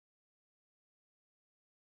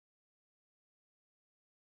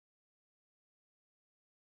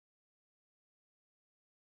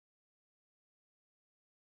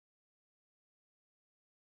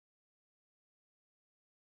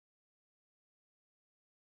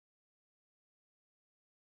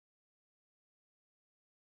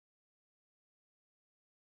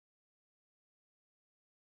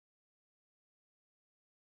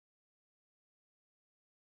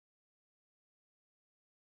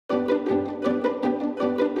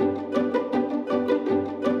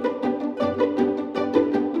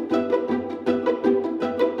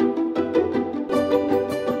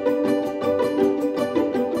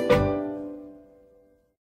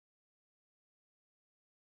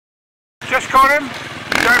Just got him,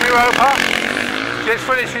 Jeremy Roper, just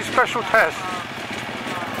finished his special test.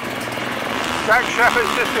 Jack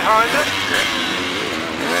Shepherd's just behind it.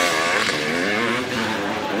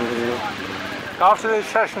 After the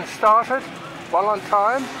session started, well on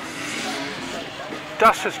time.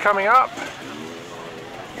 Dust is coming up.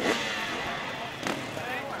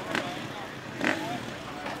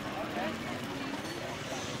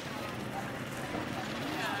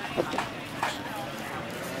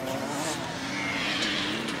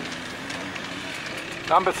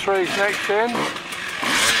 Number 3's next in.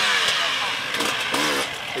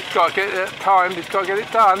 He's got to get it timed, he's got to get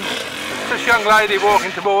it done. This young lady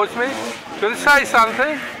walking towards me. Gonna say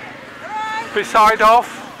something? Beside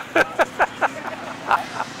off.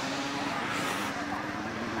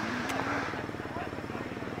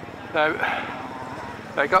 Now,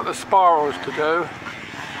 they got the spirals to do.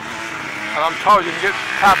 And I'm told you can get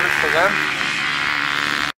tablets for them.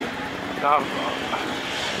 Now,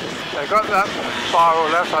 they got that spiral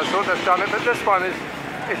left, I thought they've done it, but this one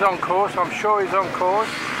is on course, I'm sure he's on course.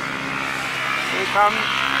 Here he comes.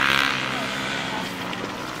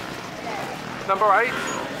 Number 8.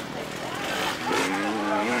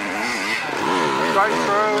 Straight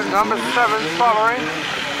through, number 7 following.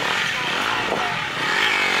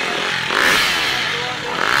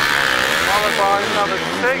 Followed by number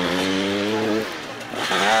 6.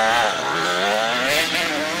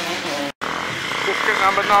 Biscuit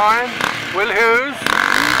number 9, Will Hughes.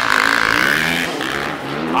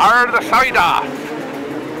 The cider.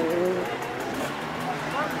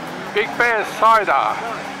 Big Bear cider.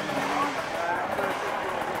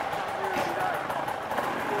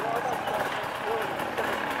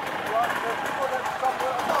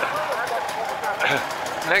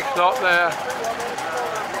 Next lot there,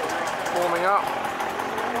 warming up.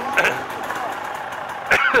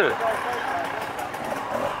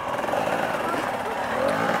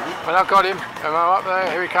 Well, I've got him. Am I up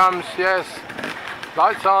there? Here he comes. Yes.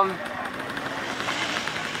 Lights on.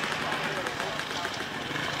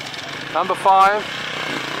 Number 5.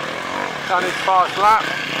 Done his fast lap.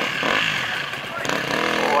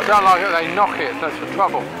 Oh, I don't like it. They knock it. That's the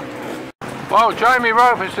trouble. Well, Jamie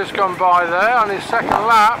Roper's just gone by there on his second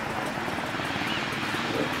lap.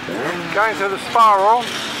 Going to the spiral.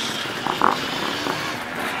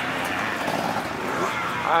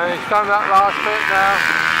 And he's done that last bit now.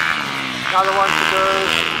 Another one to do.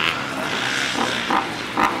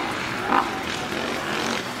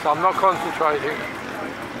 So I'm not concentrating.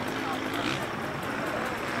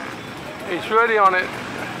 He's really on it.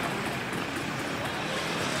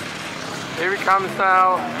 Here he comes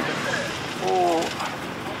now. Oh,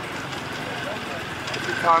 if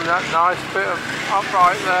you time that nice bit of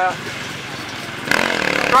upright there.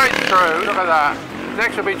 Straight through, look at that.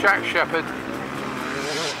 Next will be Jack Shepherd.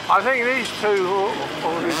 I think these two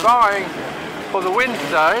will be vying for the win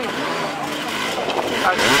today.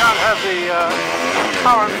 And you can't have the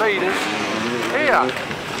current leaders here.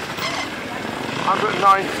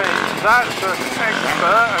 119. That's an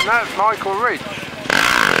expert, and that's Michael Ridge.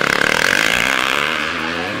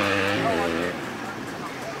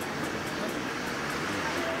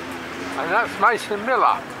 And that's Mason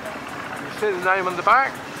Miller. You see the name on the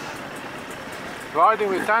back? Riding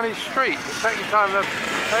with Danny Street, the second time they've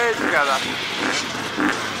paired together.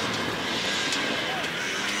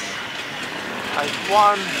 As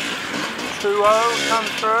 1-2-0 comes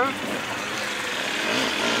through.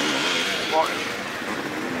 Watch.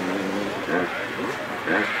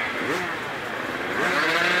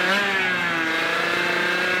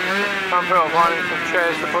 Some people are finding some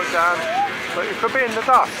chairs to put down, but it could be in the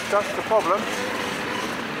dust, that's the problem.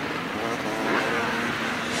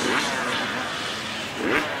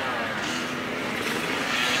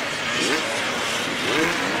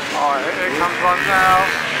 Alright, here comes one now.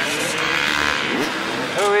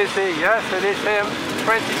 Who is he? Yes, it is him.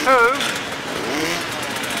 22.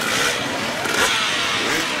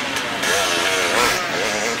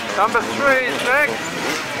 Number 3 is next.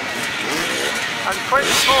 And 24 is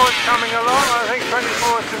coming along. I think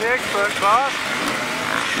 24 is in the expert class.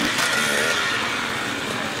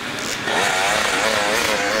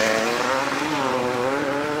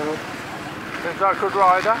 Seems like a good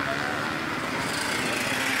rider.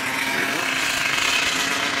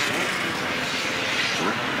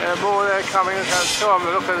 There are more there coming. Let's show them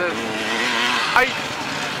a look at this. 8,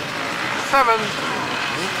 7,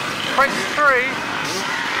 23,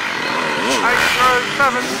 8 through,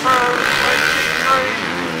 7 through, 8, 3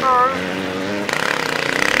 through.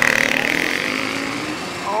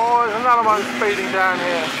 Oh, there's another one speeding down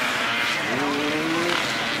here.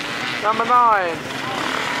 Number 9.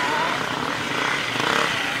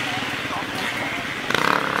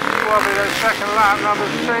 well be their second lap, number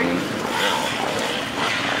 6.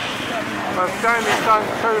 But Jamie's done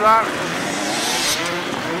 2 laps.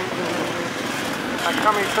 And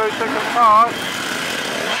coming through second pass.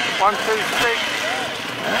 1, 2, 6.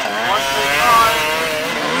 1, 2, 5.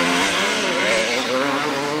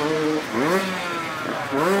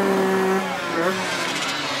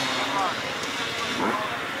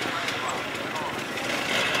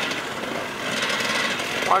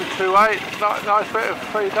 1, 2, 8. Nice bit of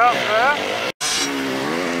speed up there.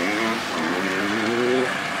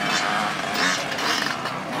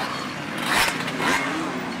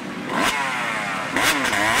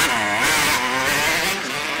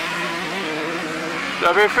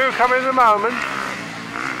 There'll be a few coming in a moment.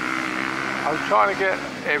 I'm trying to get,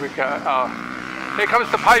 here we go. Oh. Here comes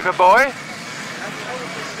the paper boy.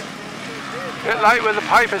 Bit late with the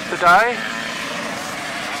papers today.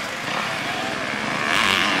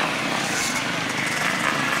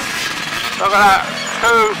 Look at that,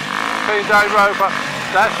 2 Day Roper.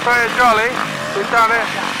 That's very jolly. We've done it.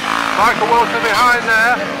 Michael Wilson behind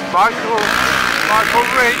there. Michael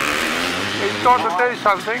Reach. He's got to do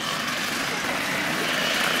something.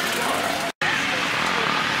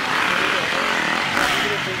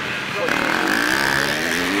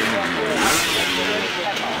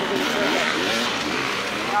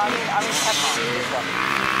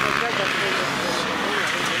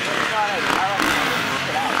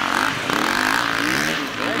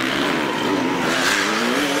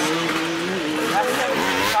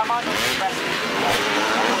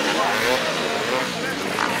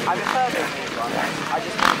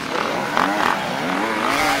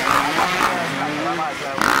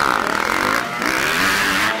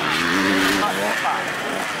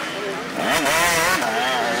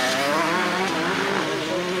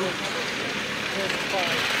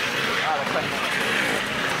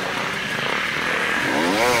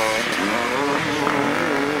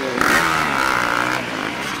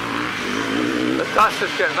 The dust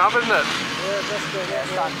is getting up, isn't it?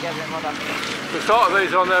 The start of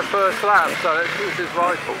these on their first lap, so this is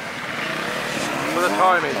vital for the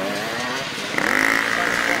timing.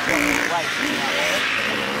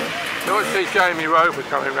 You want to see Jamie Roper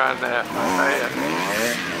coming round there.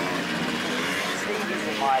 Stevie's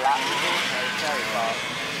in my lap, he's very fast.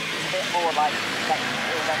 It's a bit more like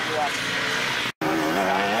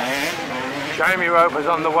Jamie Roper's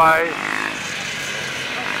on the way.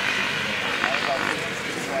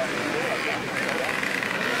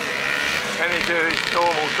 Can he do his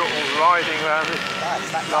normal sort of riding around this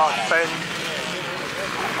last bend?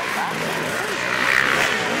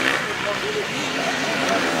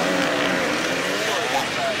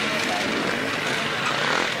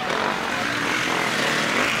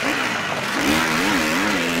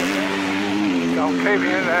 I'm keeping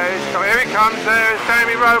it there. Here he comes. There is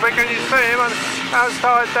Jamie Roper. Can you see him on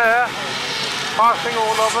outside there? Passing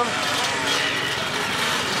all of them.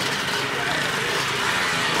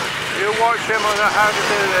 You watch him on how to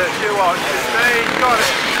do this. You watch it. See, he's got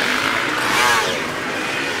it.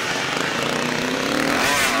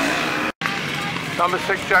 Number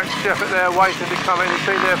 6, Jack Shepherd there, waiting to come in. He's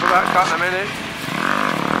been there for about a couple of minutes.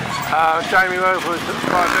 Jamie Roper was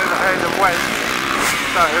quite a bit ahead and went.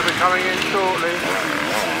 So he'll be coming in shortly.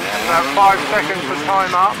 About 5 seconds for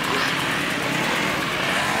time up.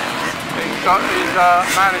 He's got his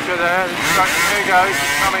manager there. Here he goes,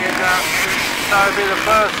 coming in now. So it'll be the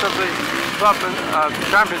first of the club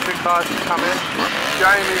championship cars to come in.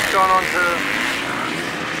 Jamie's gone on to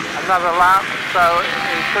another lap, so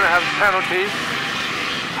he's going to have penalties.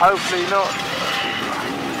 Hopefully not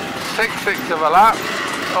 6-6 of a lap,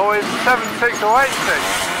 or even 7-6 or 8-6.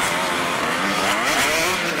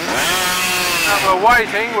 We're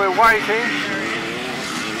waiting.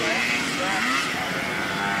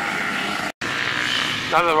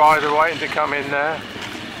 Another rider waiting to come in there.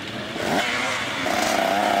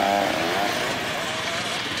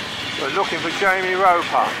 We're looking for Jamie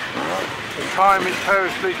Roper. The time is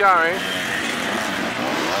seriously going.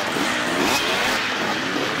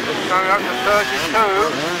 It's going up to 32.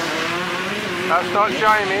 That's not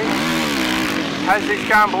Jamie. Has his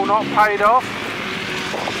gamble not paid off?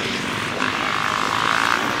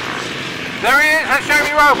 There he is, that's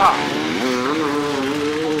Jamie Roper.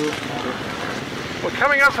 We're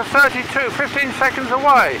coming up to 32, 15 seconds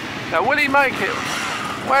away. Now will he make it?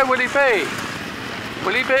 Where will he be?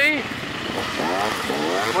 Will he be?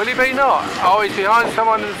 Will he be not? Oh, he's behind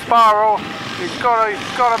someone in the spiral. He's got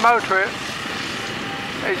to motor it.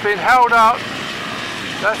 He's been held up.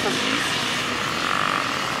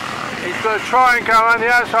 He's going to try and go around the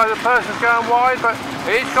outside. The person's going wide, but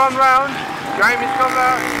he's gone round. Jamie's gone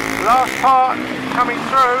round. Last part coming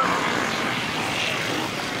through.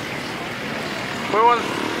 We're on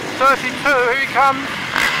 32, here he comes.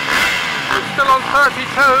 We're still on 32,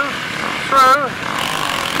 through.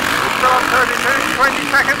 We're still on 32, 20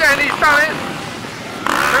 seconds in, he's done it.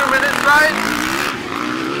 2 minutes late.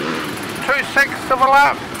 2/6 of a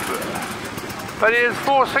lap. But he is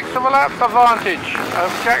 4/6 of a lap advantage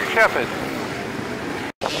of Jack Shepherd.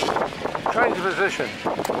 Change of position.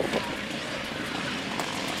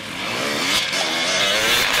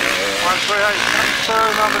 138 comes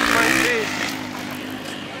through, number 20.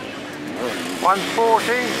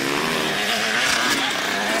 140.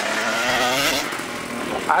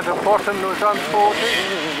 At the bottom was 140.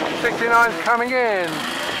 69's coming in.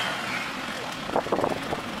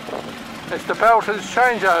 It's the Belter's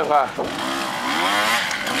changeover.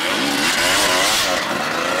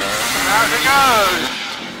 How's it goes?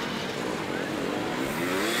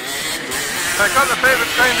 They've got the bit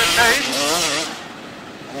between the teeth.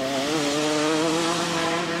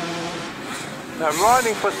 They're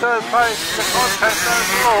riding for third place in the contest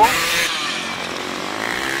overall.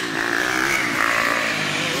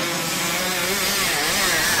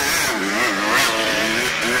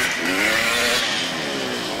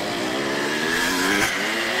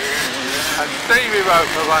 And Stevie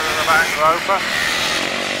Roper running the back roper.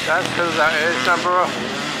 That's who that is, number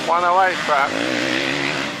 108 perhaps.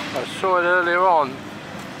 I saw it earlier on.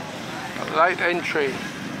 A late entry.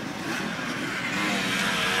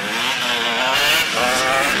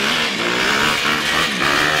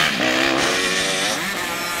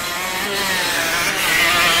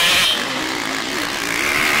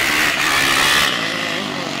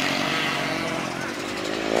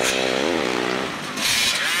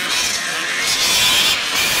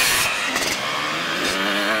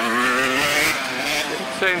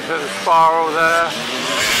 Seems to the spiral there.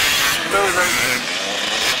 Building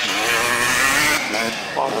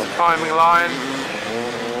on the timing line.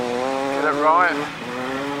 Get it right.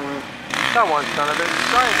 Someone's done a bit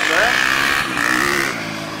strange there.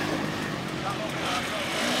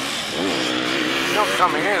 Not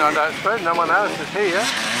coming in, I don't suppose. No one else is here.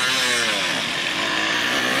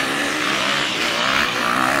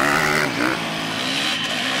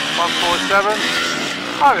 .147.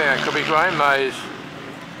 I think that could be Graham Mays.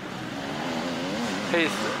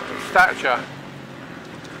 His stature.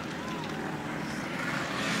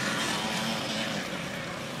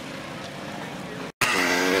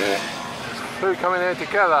 Two coming here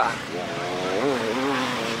together.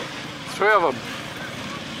 3 of them.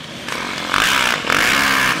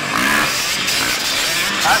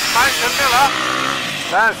 That's Mason Miller.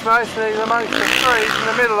 That's Mason, he's amongst the 3, he's in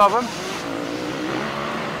the middle of them.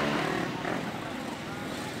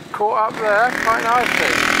 Caught up there quite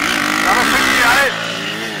nicely. Number 68.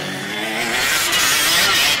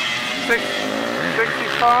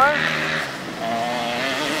 65.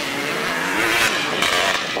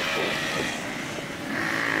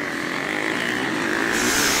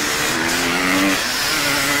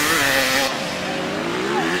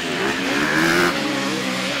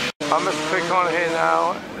 I must click on here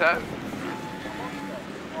now. That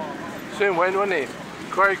soon win, wouldn't he?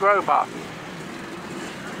 Craig Roper.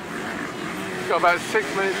 He's got about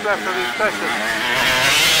 6 minutes left of his session.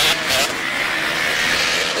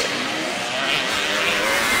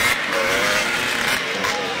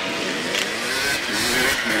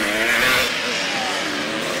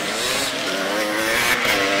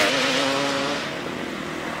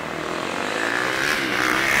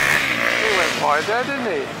 He went wide there, didn't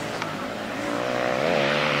he?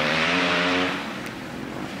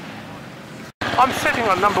 I'm sitting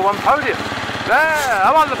on number 1 podium. There,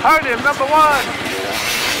 I'm on the podium, number 1.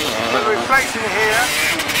 With reflection here.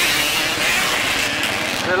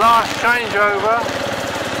 The last changeover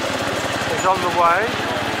is on the way.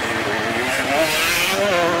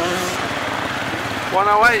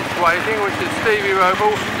 108's waiting, which is Stevie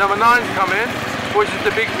Roble. Number 9's come in, which is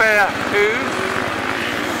the Big Bear Hughes.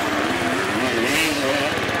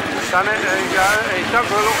 Done it, there you go. He's done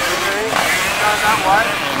for a look for me. Going that way.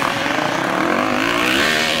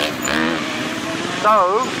 So,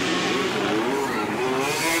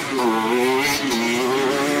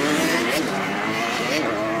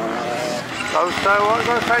 what am I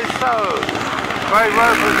going to say? So, Craig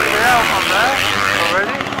Roper's in the out on there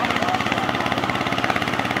already.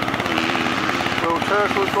 Will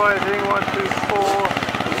Turtle's waiting, 1, 2, 4.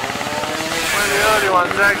 One of the early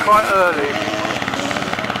ones there, quite early.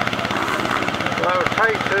 That will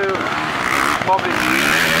take to probably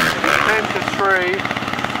 10 to 3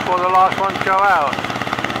 before the last ones go out.